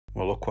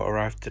Well, look what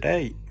arrived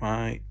today.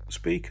 My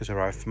speakers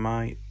arrived for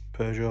my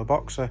Peugeot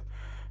Boxer.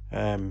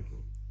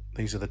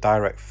 These are the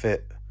direct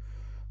fit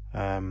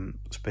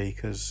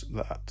speakers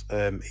that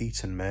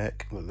Eton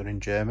make. They're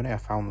in Germany. I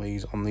found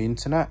these on the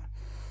internet.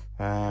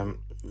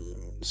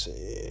 See,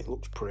 it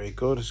looks pretty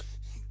good. It's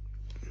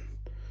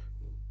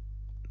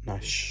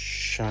nice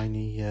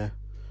shiny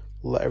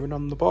lettering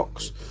on the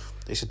box.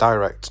 It's a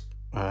direct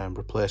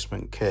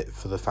replacement kit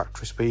for the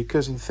factory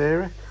speakers in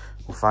theory.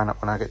 We'll find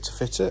out when I get to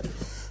fit it.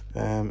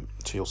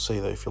 So you'll see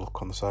that if you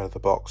look on the side of the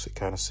box, it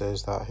kind of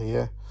says that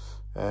here.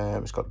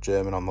 It's got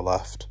German on the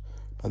left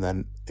and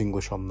then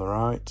English on the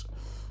right.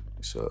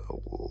 It's a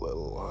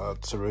little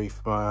hard to read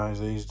for my eyes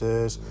these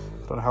days.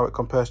 I don't know how it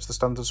compares to the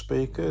standard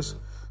speakers.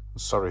 I'm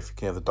sorry if you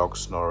can hear the dog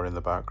snoring in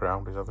the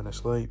background, he's having a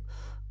sleep.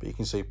 But you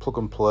can see plug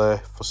and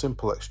play for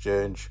simple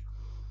exchange.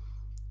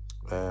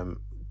 For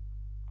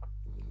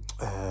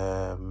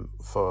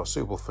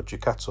suitable for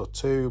Ducato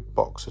 2,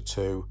 Boxer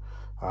 2,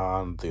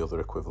 and the other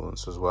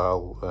equivalents as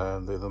well,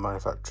 the other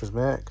manufacturers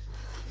make.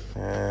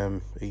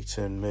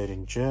 Eton, made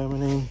in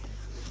Germany.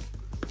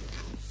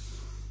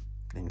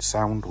 In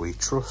sound we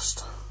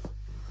trust.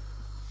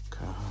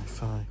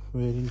 Hi-Fi,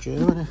 made in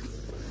Germany.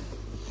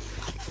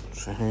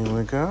 So here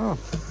we go.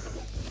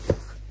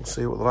 We'll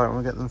see what they're like when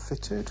we get them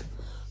fitted.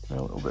 A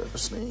little bit of a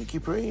sneaky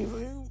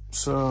preview.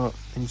 So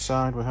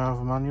inside we have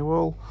a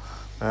manual,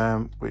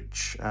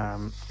 which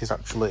is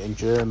actually in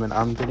German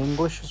and in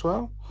English as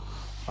well.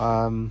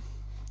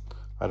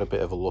 I had a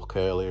bit of a look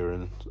earlier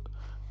and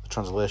the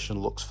translation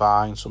looks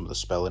fine. Some of the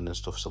spelling and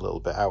stuff's a little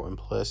bit out in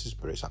places,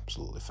 but it's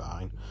absolutely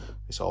fine.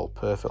 It's all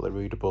perfectly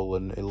readable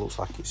and it looks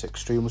like it's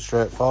extremely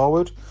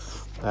straightforward.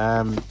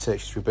 It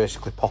takes you through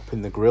basically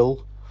popping the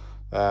grille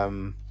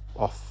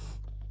off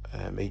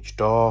each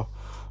door,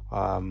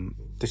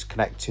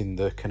 disconnecting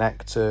the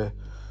connector,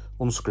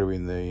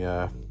 unscrewing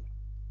the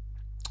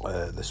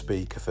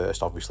speaker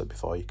first, obviously,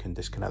 before you can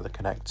disconnect the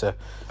connector.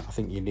 I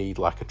think you need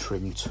like a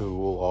trim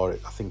tool, or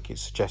I think it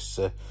suggests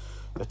a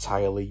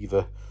tire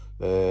lever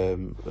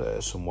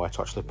somewhere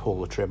to actually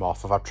pull the trim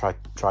off. I've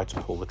tried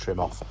to pull the trim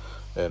off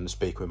the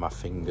speaker with my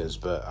fingers,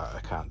 but I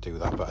can't do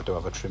that. But I do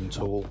have a trim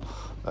tool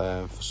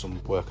for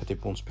some work I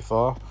did once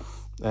before.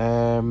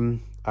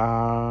 And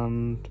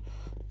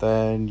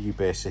then you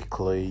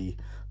basically,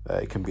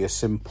 it can be as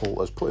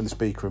simple as putting the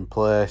speaker in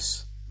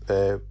place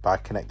by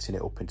connecting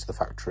it up into the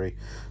factory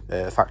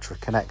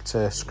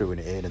connector, screwing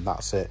it in, and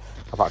that's it.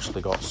 I've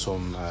actually got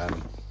some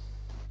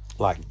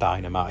like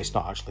dynamite. It's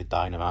not actually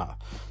dynamite,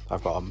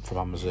 I've got them from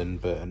Amazon,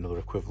 but another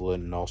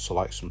equivalent, and also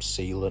like some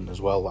sealant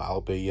as well that I'll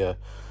be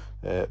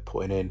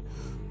putting in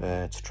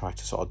to try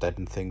to sort of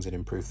deaden things and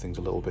improve things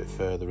a little bit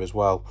further as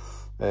well.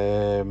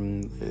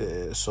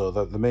 So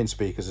the main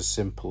speaker is as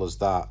simple as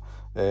that.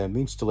 The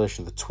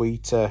installation of the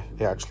tweeter,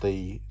 it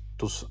actually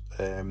does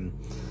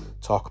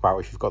talk about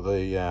if you've got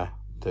the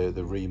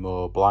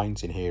Remo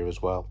blinds in here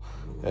as well,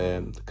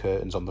 the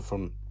curtains on the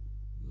front,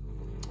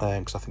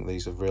 because I think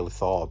these have really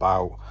thought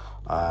about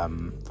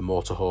the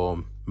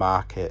motorhome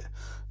market.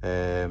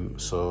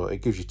 So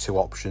it gives you two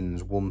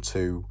options: one,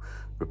 to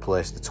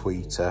replace the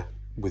tweeter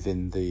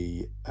within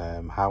the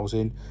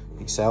housing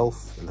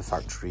itself in the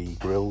factory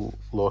grille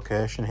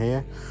location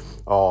here,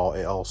 or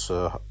it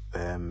also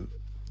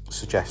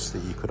suggests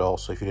that you could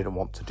also, if you didn't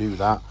want to do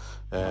that,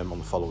 on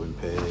the following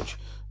page,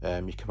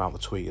 you can mount the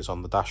tweeters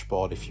on the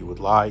dashboard if you would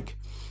like,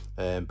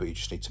 but you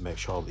just need to make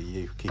sure that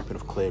you keep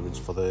enough clearance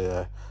for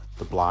the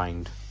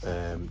blind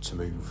to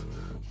move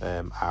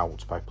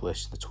out by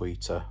placing the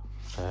tweeter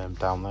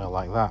down there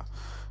like that.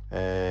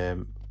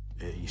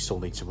 You still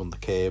need to run the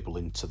cable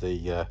into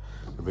the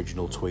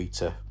original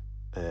tweeter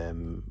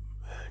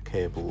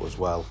cable as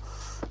well.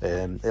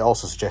 It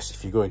also suggests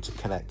if you're going to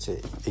connect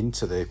it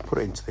into put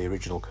it into the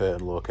original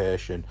curtain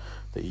location,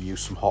 that you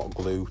use some hot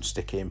glue to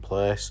stick it in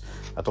place.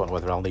 I don't know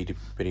whether I'll be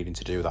needing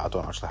to do that. I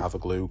don't actually have a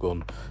glue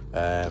gun,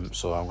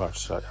 so I'm going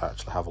to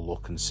actually have a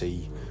look and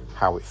see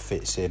how it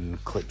fits in,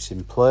 clips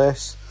in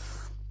place.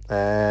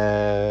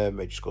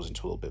 It just goes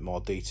into a little bit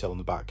more detail on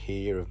the back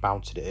here. I've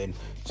mounted it in.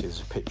 So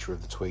there's a picture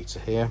of the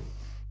tweeter here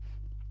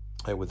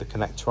with the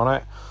connector on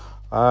it.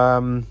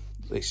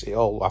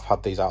 I've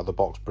had these out of the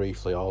box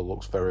briefly. It all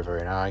looks very,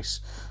 very nice,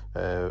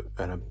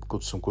 and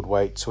some good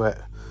weight to it.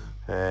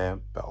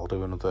 But I'll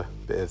do another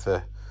bit of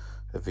a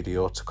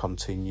video to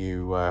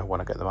continue when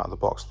I get them out of the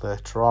box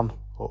later on.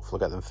 Hopefully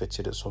get them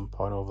fitted at some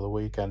point over the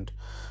weekend.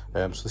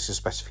 So this is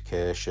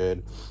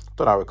specification. I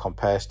don't know how it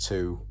compares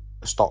to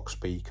a stock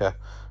speaker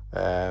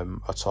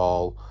at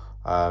all,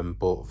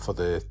 but for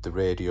the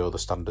radio, the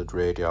standard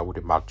radio, I would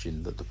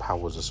imagine that the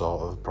powers are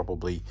sort of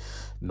probably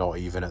not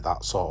even at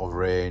that sort of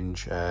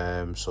range,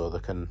 so they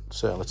can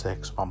certainly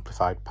take some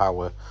amplified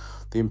power.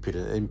 The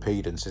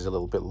impedance is a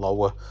little bit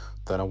lower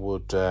than I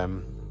would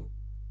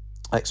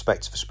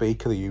expect for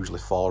speaker. They're usually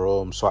 4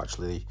 ohms, so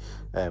actually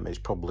it's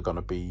probably going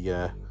to be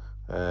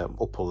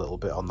up a little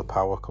bit on the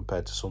power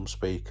compared to some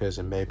speakers,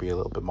 and maybe a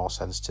little bit more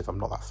sensitive. I'm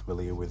not that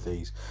familiar with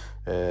these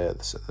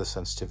the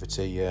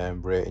sensitivity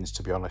ratings,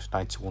 to be honest.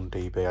 91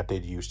 dB, I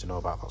did used to know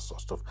about that sort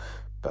of stuff,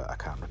 but I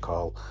can't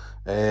recall.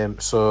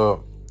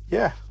 So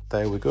yeah,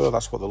 there we go,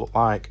 that's what they look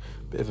like.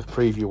 Bit of a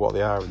preview what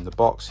they are in the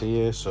box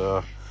here.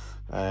 So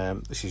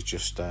this is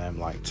just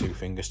like 2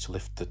 fingers to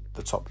lift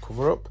the top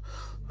cover up,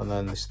 and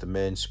then this is the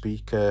main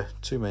speaker,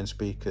 2 main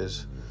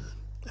speakers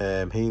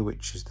here,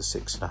 which is the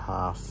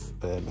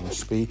 6.5 inch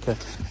speaker.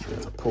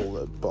 If I pull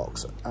the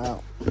box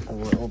out a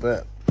little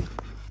bit,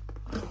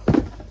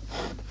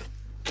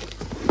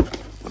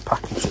 the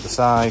package at the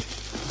side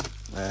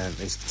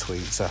is the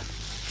tweeter,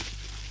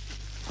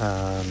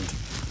 and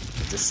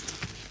just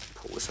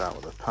pull this out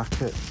of the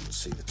packet,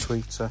 see the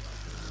tweeter.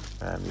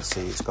 You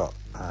see it's got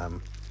a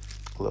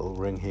little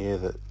ring here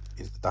that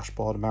is the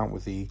dashboard mount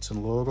with the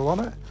Eton logo on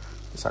it.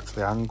 It's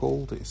actually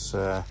angled. It's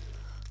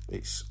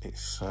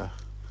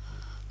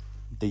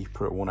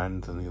deeper at one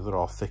end than the other,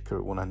 or thicker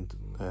at one end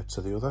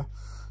to the other.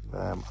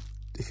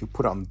 If you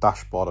put it on the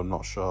dashboard, I'm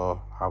not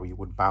sure how you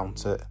would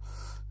mount it.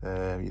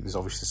 There's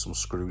obviously some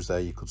screws there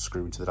you could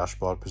screw into the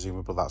dashboard,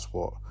 presumably that's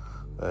what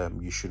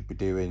you should be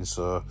doing.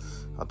 So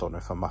I don't know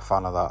if I'm a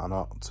fan of that or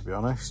not, to be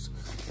honest.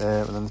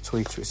 And then the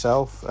tweeter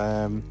itself,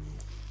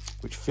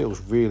 which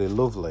feels really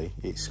lovely.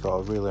 It's got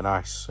a really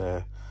nice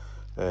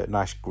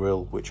nice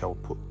grill, which I'll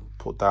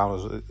put down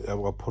as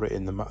I'll put it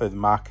in the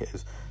market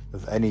as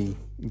of any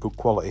good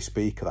quality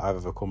speaker that I've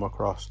ever come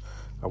across.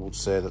 I would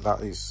say that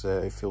is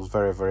it feels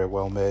very, very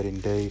well made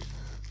indeed.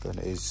 Then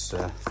it is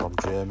from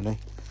Germany.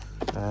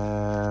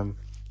 And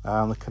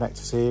the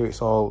connectors here,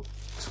 it's all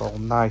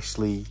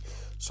nicely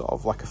sort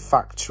of like a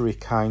factory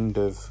kind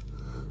of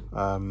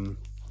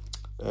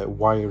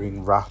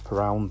wiring wrap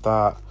around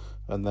that,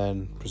 and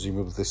then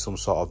presumably there's some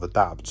sort of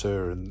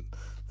adapter, and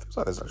it feels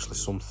like there's actually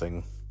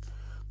something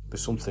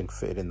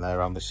fitted in there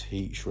around this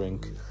heat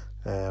shrink.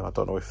 I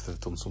don't know if they've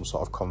done some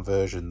sort of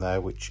conversion there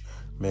which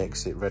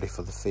makes it ready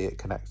for the FIAT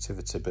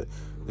connectivity, but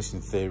this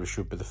in theory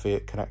should be the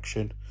FIAT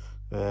connection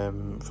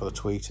for the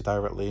tweeter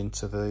directly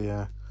into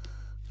the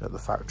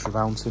factory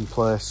mounting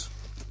place.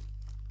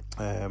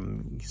 You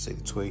can see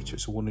the tweeter,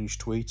 it's a 1-inch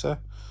tweeter.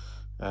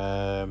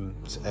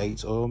 It's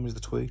 8 ohm is the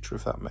tweeter,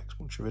 if that makes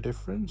much of a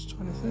difference to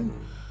anything.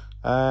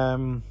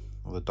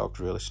 Well, the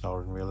dog's really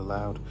snoring really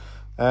loud.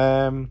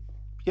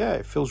 Yeah,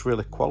 it feels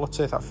really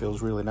quality, that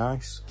feels really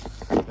nice.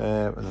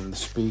 And then the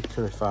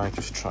speaker, if I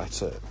just try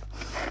to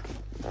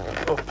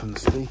open the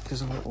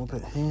speakers a little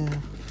bit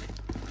here.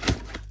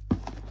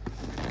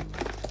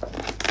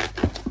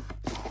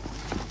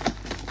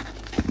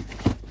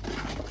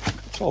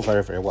 It's all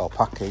very, very well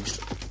packaged.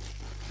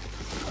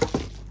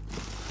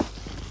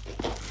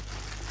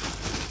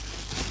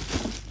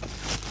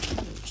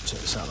 Just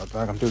take this out of the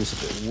bag. I'm doing this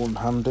a bit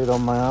one-handed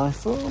on my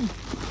iPhone.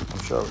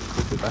 I'm sure it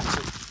could be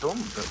better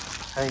done, but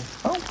hey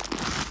ho.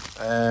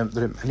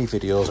 There aren't many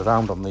videos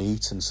around on the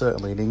Eton,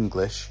 certainly in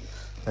English,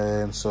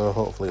 so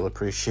hopefully you'll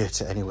appreciate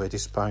it anyway,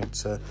 despite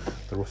the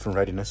rough and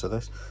readiness of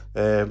this.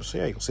 So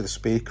yeah, you can see the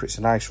speaker. It's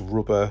a nice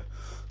rubber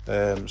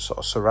sort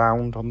of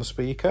surround on the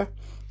speaker,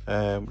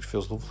 which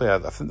feels lovely. I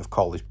think they've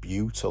called this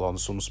butyl on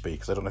some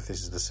speakers. I don't know if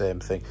this is the same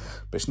thing,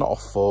 but it's not a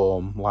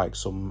foam like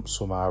some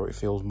are. It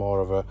feels more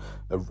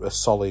of a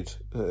solid,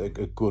 a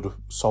good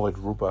solid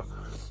rubber.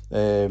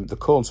 The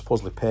cone's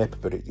supposedly paper,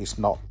 but it's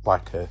not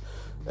like a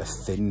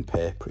thin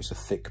paper, it's a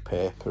thick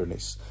paper, and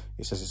it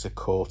says it's a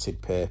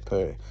coated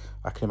paper.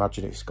 I can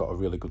imagine it's got a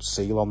really good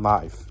seal on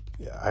that.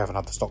 I haven't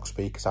had the stock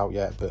speakers out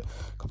yet, but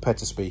compared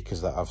to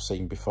speakers that I've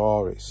seen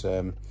before, it's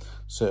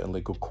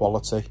certainly good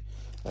quality.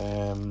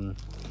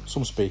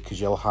 Some speakers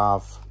you'll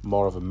have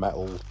more of a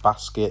metal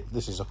basket.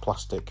 This is a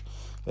plastic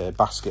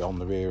basket on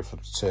the rear. If I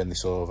turn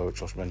this over,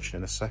 which I'll mention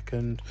in a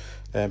second,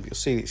 but you'll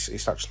see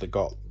it's actually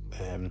got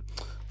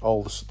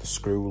all the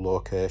screw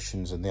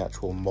locations and the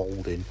actual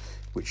moulding,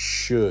 which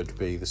should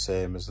be the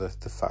same as the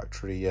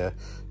factory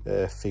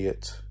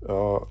FIAT,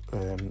 or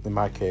in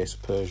my case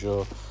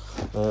Peugeot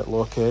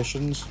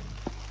locations.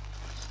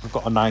 They've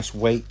got a nice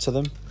weight to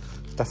them.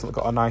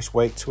 Definitely got a nice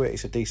weight to it.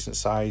 It's a decent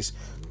size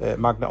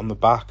magnet on the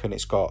back, and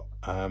it's got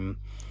a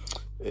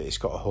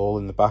hole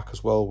in the back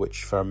as well,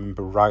 which, if I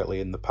remember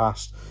rightly in the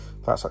past,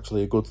 that's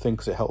actually a good thing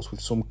because it helps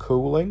with some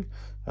cooling.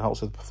 It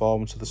helps with the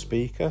performance of the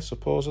speaker,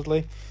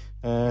 supposedly.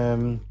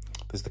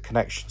 There's the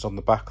connections on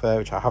the back there,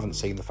 which I haven't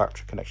seen the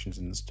factory connections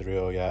in the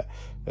stereo yet,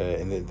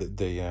 in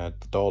the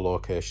door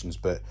locations,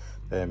 but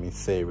in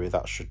theory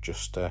that should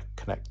just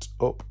connect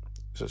up.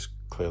 So it's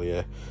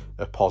clearly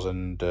a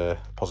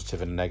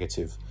positive and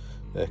negative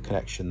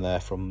connection there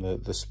from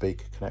the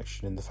speaker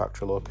connection in the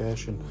factory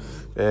location.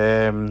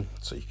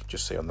 So you can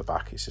just see on the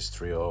back it says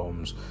 3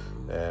 ohms,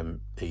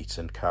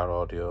 Eton car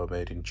audio,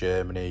 made in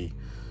Germany,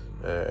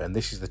 and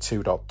this is the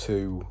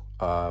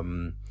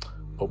 2.2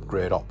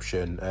 upgrade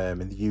option.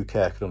 In the UK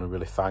I could only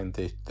really find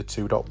the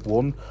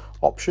 2.1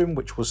 option,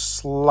 which was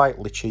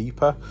slightly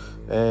cheaper.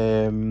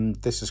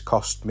 This has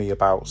cost me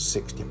about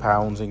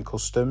 £60 in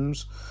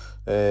customs,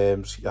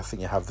 So I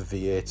think you have the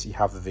VAT. You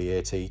have the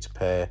VAT to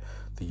pay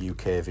the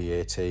UK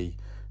VAT,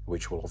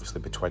 which will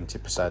obviously be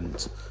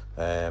 20%,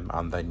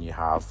 and then you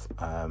have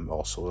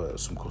also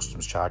some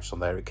customs charges on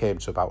there. It came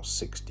to about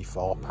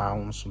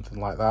 £64, something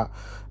like that,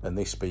 and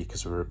these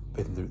speakers were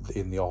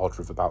in the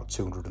order of about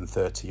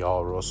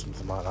 €230,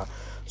 something like that.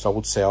 So I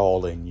would say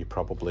all in, you're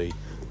probably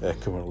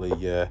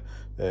currently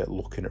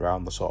looking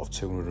around the sort of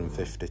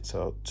 £250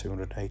 to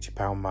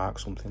 £280 mark,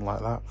 something like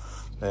that.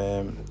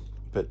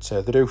 But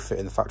they do fit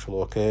in the factory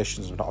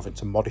locations. We're not having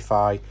to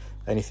modify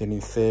anything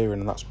in theory,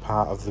 and that's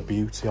part of the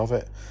beauty of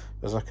it,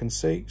 as I can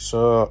see.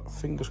 So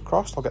fingers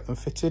crossed, I'll get them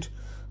fitted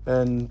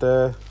and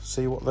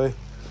see what they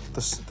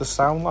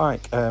sound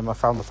like. I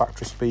found the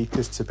factory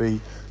speakers to be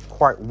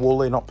quite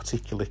woolly, not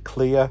particularly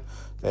clear.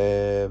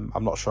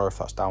 I'm not sure if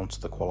that's down to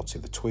the quality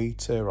of the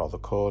tweeter or the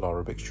code or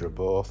a mixture of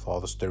both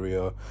or the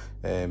stereo,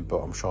 but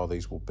I'm sure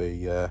these will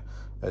be a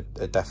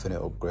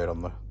definite upgrade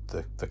on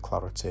the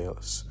clarity.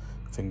 Let's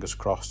fingers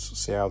crossed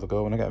see how they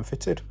go when I get them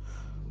fitted.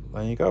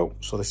 There you go.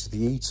 So this is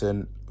the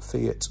Eton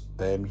FIAT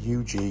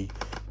UG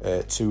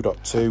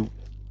 2.2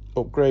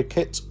 upgrade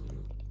kit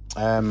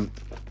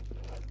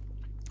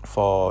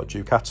for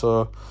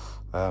Ducato,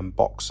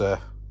 Boxer,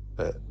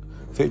 Fiat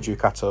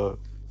Ducato,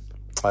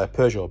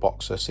 Peugeot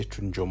Boxer,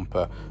 Citroen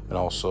Jumper, and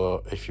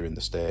also if you're in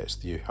the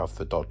States you have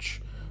the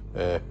Dodge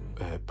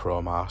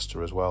Pro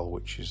Master as well,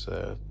 which is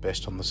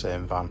based on the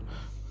same van.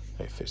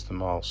 It fits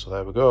them all. So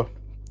there we go.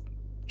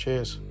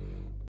 Cheers.